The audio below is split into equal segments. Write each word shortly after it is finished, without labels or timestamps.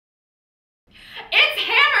It's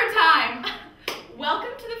hammer time!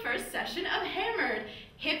 Welcome to the first session of Hammered.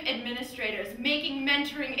 Hip administrators making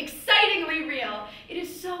mentoring excitingly real. It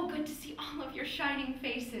is so good to see all of your shining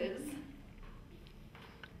faces.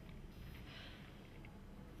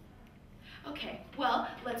 Okay, well,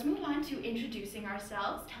 let's move on to introducing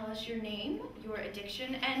ourselves. Tell us your name, your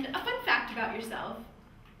addiction, and a fun fact about yourself.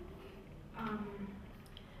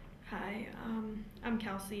 Hi, I'm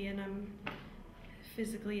Kelsey, and I'm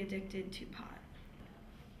physically addicted to pot.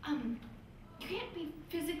 You can't be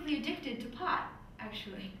physically addicted to pot,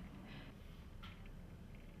 actually.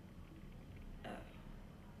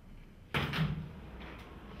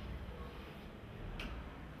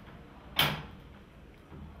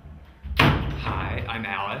 Hi, I'm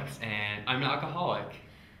Alex, and I'm an alcoholic.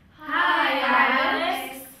 Hi,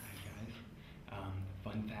 Alex. Hi, guys.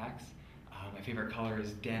 Fun facts. My favorite color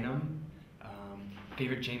is denim.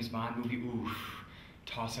 Favorite James Bond movie, oof.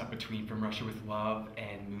 Toss up between From Russia with Love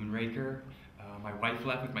and Moonraker. My wife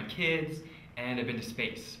left with my kids, and I've been to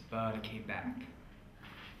space, but I came back.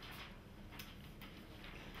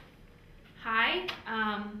 Hi,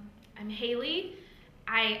 I'm Haley.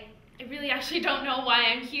 I really actually don't know why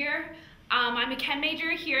I'm here. I'm a chem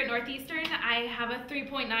major here at Northeastern. I have a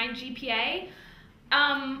 3.9 GPA.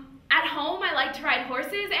 At home, I like to ride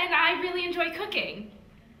horses, and I really enjoy cooking.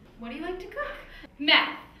 What do you like to cook?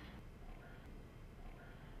 Meth.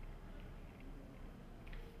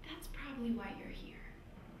 That's probably why you're here.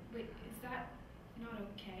 Wait, is that not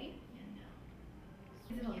okay? Yeah, no.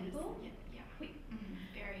 Is it illegal? Yeah. Wait.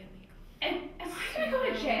 Very illegal. Am I gonna go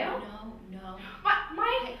to jail? No.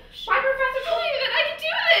 My Hey, shh. professor told me that I could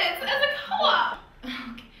do this as a co-op.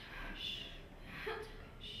 Okay. Shh.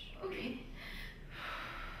 Okay.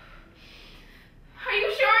 Are you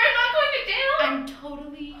sure I'm not going to jail? I'm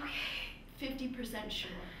totally 50%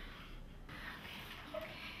 sure. Okay.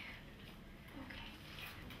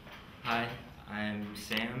 Hi, I'm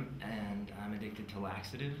Sam, and I'm addicted to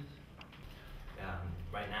laxatives.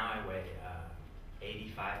 Right now I weigh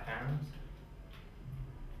 85 pounds.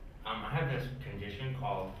 I have this condition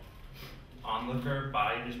called onlooker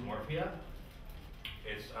body dysmorphia.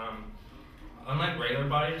 It's unlike regular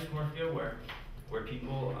body dysmorphia where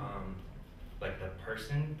people, like the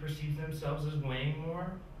person perceives themselves as weighing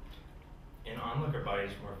more. In onlooker body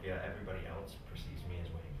dysmorphia, everybody else perceives me as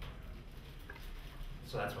weighing more.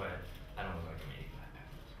 So that's why I don't look like I'm 85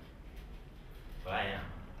 pounds. But I am.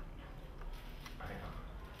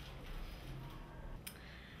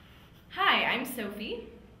 Hi, I'm Sophie,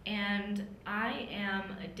 and I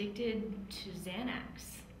am addicted to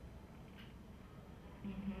Xanax.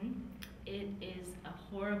 It is a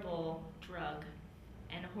horrible drug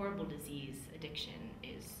and a horrible disease. Addiction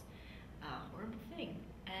is a horrible thing,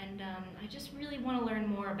 and I just really want to learn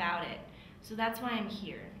more about it. So that's why I'm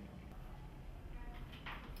here.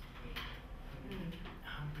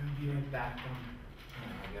 I'm gonna be right back.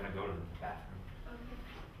 I'm gonna go to the bathroom.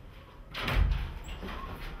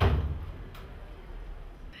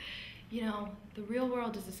 You know, the real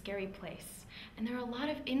world is a scary place, and there are a lot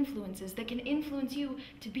of influences that can influence you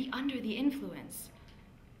to be under the influence.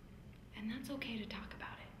 And that's okay to talk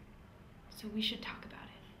about it. So we should talk about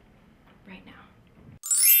it right now.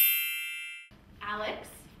 Alex,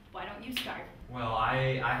 why don't you start? Well,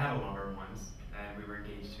 I had a lover once, and we were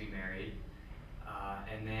engaged to be married.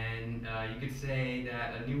 And then you could say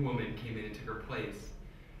that a new woman came in and took her place.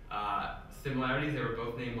 Similarities, they were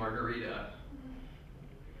both named Margarita.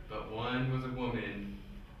 But one was a woman,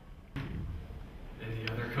 and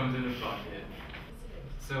the other comes in a bucket.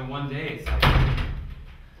 So one day, it's like,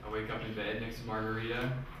 I wake up in bed next to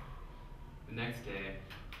Margarita. The next day,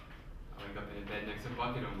 I wake up in a bed next to a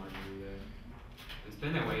bucket of Margarita. It's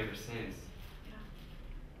been that way ever since.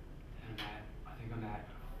 And I think I'm at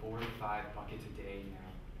 4 to 5 buckets a day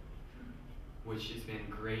now, which has been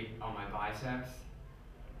great on my biceps,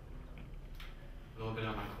 a little bit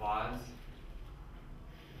on my quads,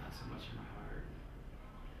 not so much in my heart.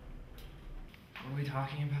 What are we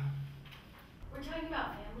talking about? We're talking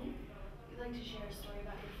about family. We'd like to share a story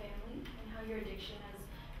about your family and how your addiction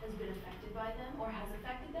has been affected by them or has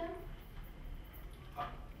affected them.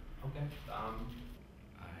 Okay.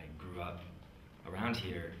 I grew up around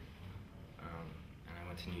here, and I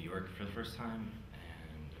went to New York for the first time,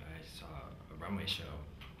 and I saw a runway show,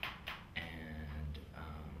 and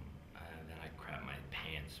then I crapped my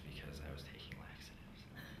pants because I was taking laxatives.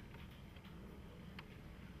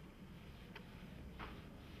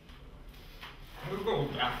 We'll go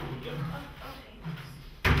to the bathroom again. Oh,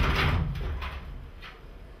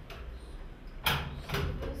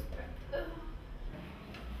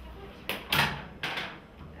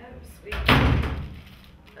 sweet.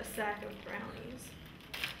 A sack of brownies.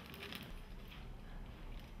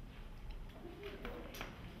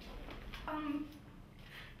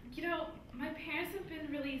 You know, my parents have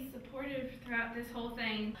been really supportive throughout this whole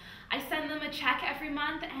thing. I send them a check every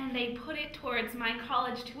month and they put it towards my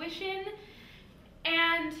college tuition.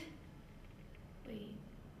 And, wait,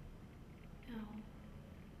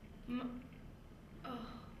 no.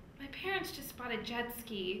 My parents just bought a jet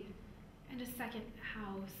ski and a second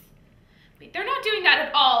house. Wait, they're not doing that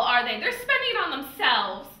at all, are they? They're spending it on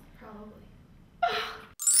themselves. Probably.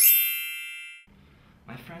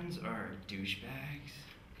 My friends are douchebags.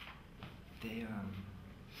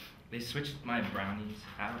 They switched my brownies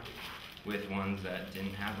out with ones that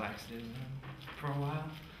didn't have laxatives in them for a while.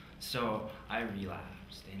 So I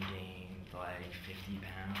relapsed and gained like 50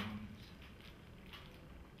 pounds.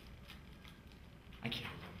 I killed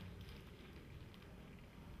them.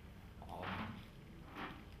 All of them.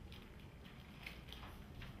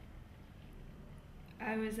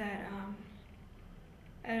 I was at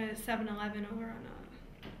a 7-Eleven over on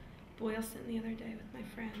Boylston the other day with my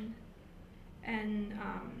friend, and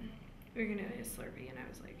we were gonna get a Slurpee, and I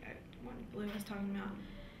was like, I wanted blue. I was talking about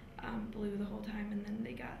blue the whole time, and then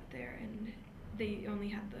they got there and they only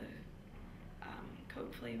had the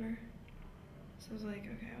Coke flavor, so I was like,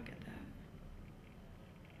 okay, I'll get that.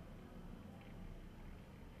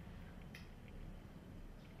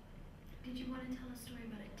 Did you want to tell a story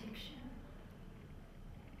about addiction?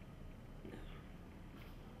 No.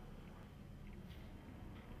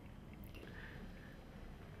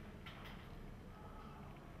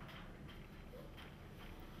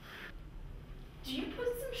 Do you put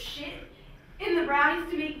some shit in the brownies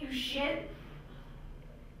to make you shit?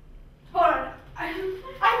 Hold on, I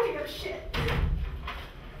think I'm shit.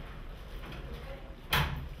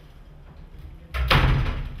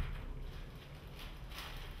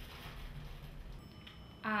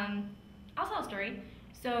 I'll tell a story.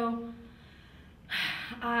 So,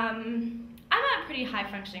 I'm a pretty high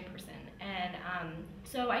functioning person, and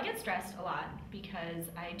so I get stressed a lot because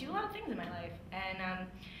I do a lot of things in my life, and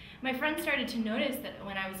my friends started to notice that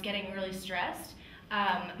when I was getting really stressed,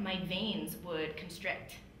 my veins would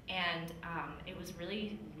constrict, and it was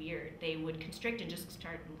really weird. They would constrict and just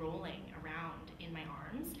start rolling around in my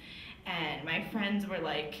arms, and my friends were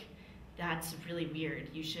like, that's really weird,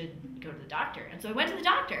 you should go to the doctor. And so I went to the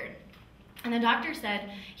doctor, and the doctor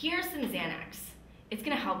said, here's some Xanax. It's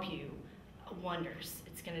gonna help you wonders.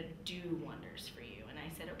 It's gonna do wonders for you. And I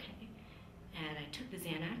said, okay. And I took the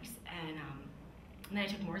Xanax, and then I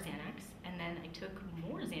took more Xanax, and then I took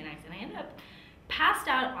more Xanax, and I ended up passed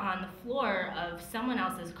out on the floor of someone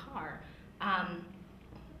else's car.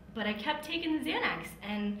 But I kept taking the Xanax,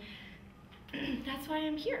 and that's why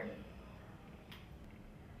I'm here.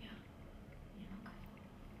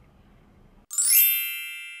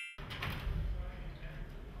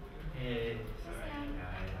 Hey, sorry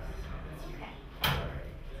guys. It's okay.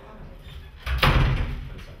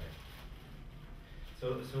 So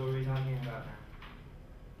what are we talking about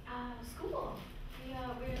now? School. We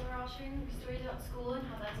were all sharing stories about school and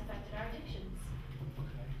how that's affected our addictions.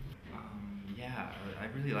 Okay. Yeah, I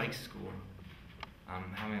really like school.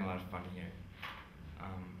 I'm having a lot of fun here.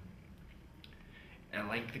 I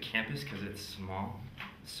like the campus because it's small,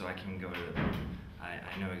 so I can go to,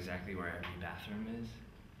 I know exactly where every bathroom is.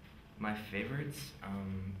 My favorites,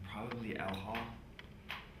 probably L Hall,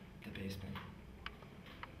 the basement.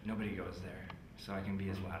 Nobody goes there, so I can be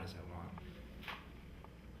as loud as I want.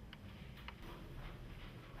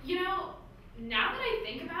 You know, now that I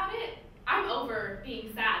think about it, I'm over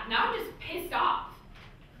being sad. Now I'm just pissed off.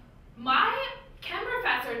 My chem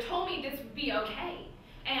professor told me this would be okay.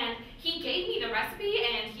 And he gave me the recipe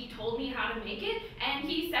and he told me how to make it, and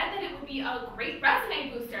he said that it would be a great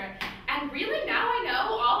resume booster. And really now I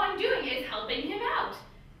know all I'm doing is helping him out.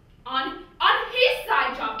 On his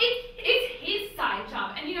side job. It's his side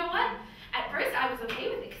job. And you know what? At first I was okay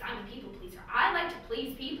with it because I'm a people pleaser. I like to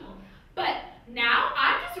please people. But now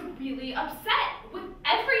I'm just really upset with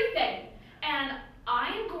everything. And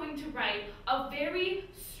I am going to write a very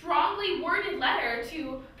strongly worded letter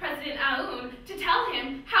to President Aoun to tell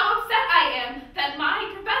him how upset I am that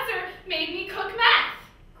my professor made me cook meth.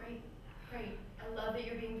 Great. I love that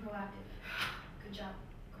you're being proactive. Good job.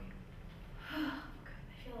 Great. I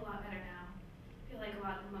feel a lot better now. I feel like a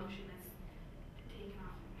lot of emotion has been taken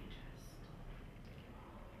off of my chest.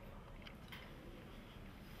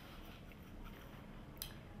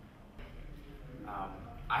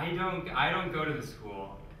 I don't go to the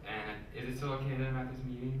school, and is it still okay that I'm at this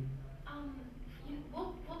meeting?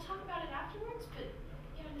 We'll talk about it afterwards, but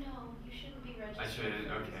no, you shouldn't be registered. I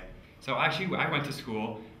shouldn't, okay. So actually, I went to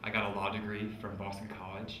school. I got a law degree from Boston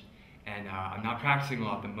College, I'm not practicing a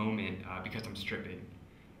lot at the moment because I'm stripping.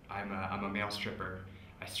 I'm a male stripper.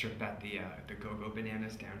 I strip at the Go-Go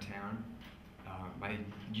Bananas downtown. My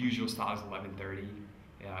usual style is 11:30.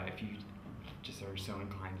 If you just are so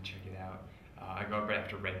inclined to check it out. I go up right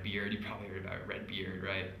after Redbeard. You probably heard about Redbeard,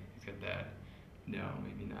 right? He's got that. No,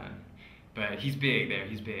 maybe not. But he's big there.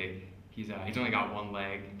 He's big. He's only got one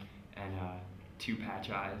leg and 2 patch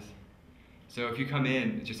eyes. So if you come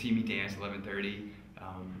in, just see me dance 11:30.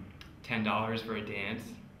 $10 for a dance.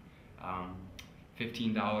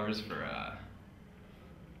 $15 for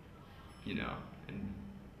and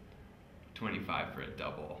 25 for a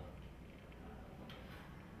double.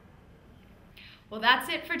 Well, that's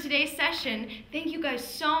it for today's session. Thank you guys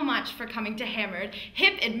so much for coming to Hammered.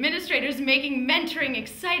 Hip administrators making mentoring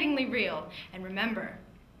excitingly real. And remember,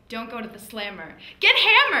 don't go to the slammer. Get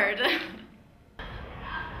hammered!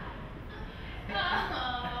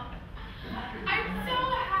 Oh, I'm so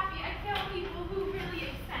happy I found people who really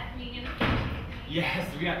accept me and appreciate me. Yes,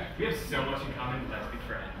 we have so much in common. Let's be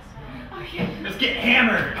friends. Okay. Let's get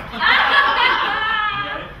hammered.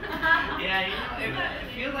 Yeah,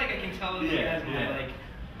 it feels like I can tell you guys my yeah. like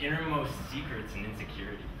innermost secrets and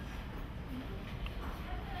insecurities.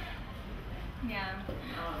 Yeah.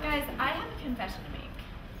 Guys, I have a confession to make.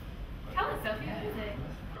 Tell us, Sophie, what is it?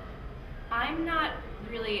 I'm not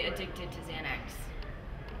really addicted to Xanax.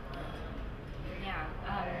 Yeah,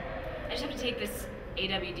 I just have to take this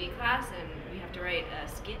AWD class and we have to write a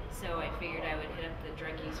skit, so I figured I would hit up the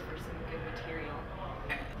druggies for some good material.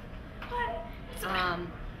 What?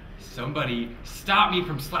 Somebody stop me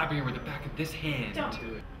from slapping her with the back of this hand. Don't.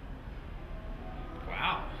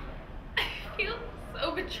 Wow. I feel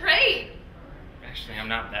so betrayed. Actually, I'm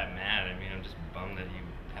not that mad. I mean, I'm just bummed that you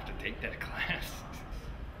have to take that class.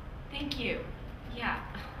 Thank you. Yeah.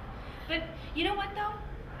 But you know what though?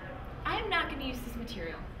 I am not going to use this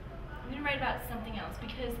material. I'm going to write about something else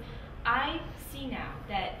because I see now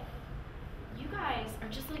that you guys are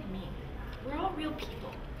just like me. We're all real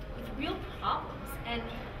people with real problems. And,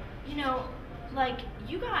 you know, like,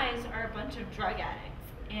 you guys are a bunch of drug addicts.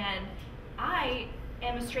 And I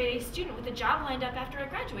am a straight A student with a job lined up after I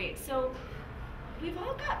graduate. So we've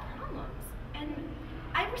all got problems. And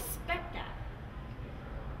I respect that.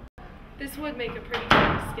 This would make a pretty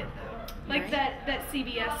funny skit, though. Like Right. that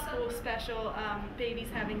CBS school special, Babies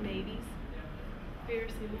Having Babies. Have you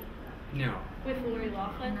ever seen it? No. With Lori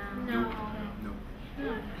Loughlin? No.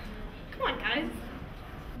 No. Come on, guys.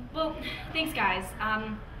 Well, thanks guys.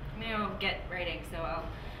 I'm gonna go get writing, so I'll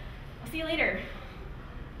see you later.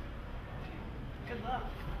 Good luck.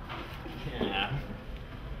 Yeah.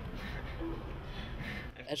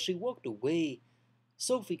 As she walked away,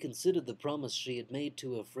 Sophie considered the promise she had made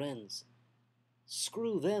to her friends.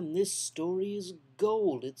 Screw them, this story is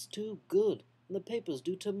gold, it's too good, and the paper's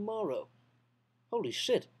due tomorrow. Holy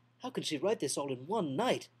shit, how can she write this all in one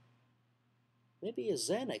night? Maybe a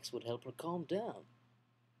Xanax would help her calm down.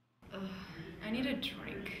 Ugh, I need a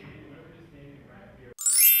drink.